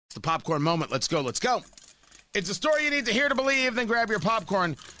The popcorn moment. Let's go. Let's go. It's a story you need to hear to believe. Then grab your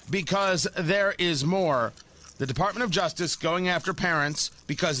popcorn because there is more. The Department of Justice going after parents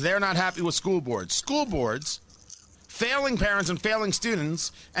because they're not happy with school boards. School boards failing parents and failing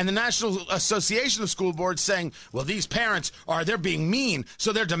students, and the National Association of School Boards saying, well, these parents they're being mean,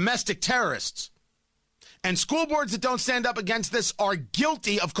 so they're domestic terrorists. And school boards that don't stand up against this are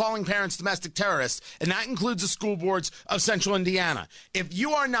guilty of calling parents domestic terrorists, and that includes the school boards of Central Indiana. If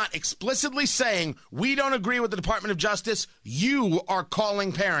you are not explicitly saying, we don't agree with the Department of Justice, you are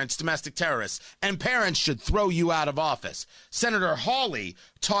calling parents domestic terrorists, and parents should throw you out of office. Senator Hawley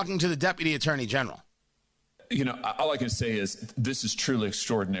talking to the Deputy Attorney General. You know, all I can say is this is truly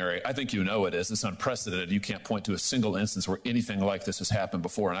extraordinary. I think you know it is. It's unprecedented. You can't point to a single instance where anything like this has happened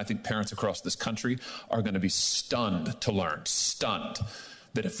before. And I think parents across this country are going to be stunned to learn, stunned,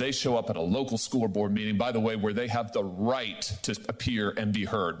 that if they show up at a local school board meeting, by the way, where they have the right to appear and be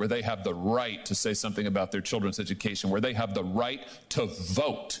heard, where they have the right to say something about their children's education, where they have the right to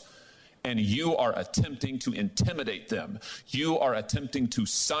vote, and you are attempting to intimidate them. You are attempting to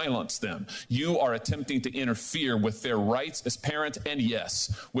silence them. You are attempting to interfere with their rights as parents and,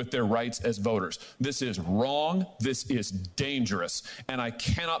 yes, with their rights as voters. This is wrong. This is dangerous. And I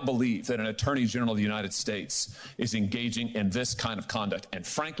cannot believe that an Attorney General of the United States is engaging in this kind of conduct. And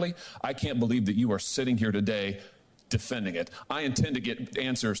frankly, I can't believe that you are sitting here today defending it. I intend to get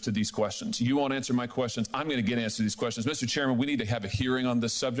answers to these questions. You won't answer my questions. I'm going to get answers to these questions. Mr. Chairman, we need to have a hearing on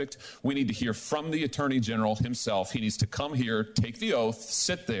this subject. We need to hear from the Attorney General himself. He needs to come here, take the oath,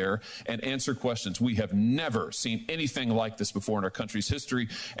 sit there, and answer questions. We have never seen anything like this before in our country's history.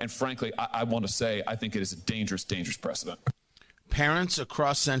 And frankly, I want to say I think it is a dangerous, dangerous precedent. Parents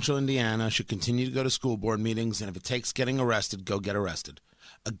across Central Indiana should continue to go to school board meetings, and if it takes getting arrested, go get arrested.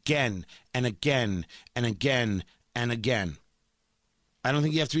 Again and again and again and again. I don't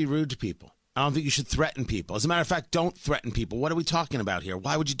think you have to be rude to people. I don't think you should threaten people. As a matter of fact, don't threaten people. What are we talking about here?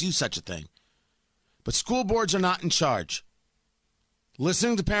 Why would you do such a thing? But school boards are not in charge.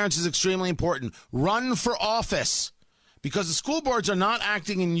 Listening to parents is extremely important. Run for office because the school boards are not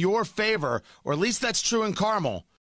acting in your favor, or at least that's true in Carmel.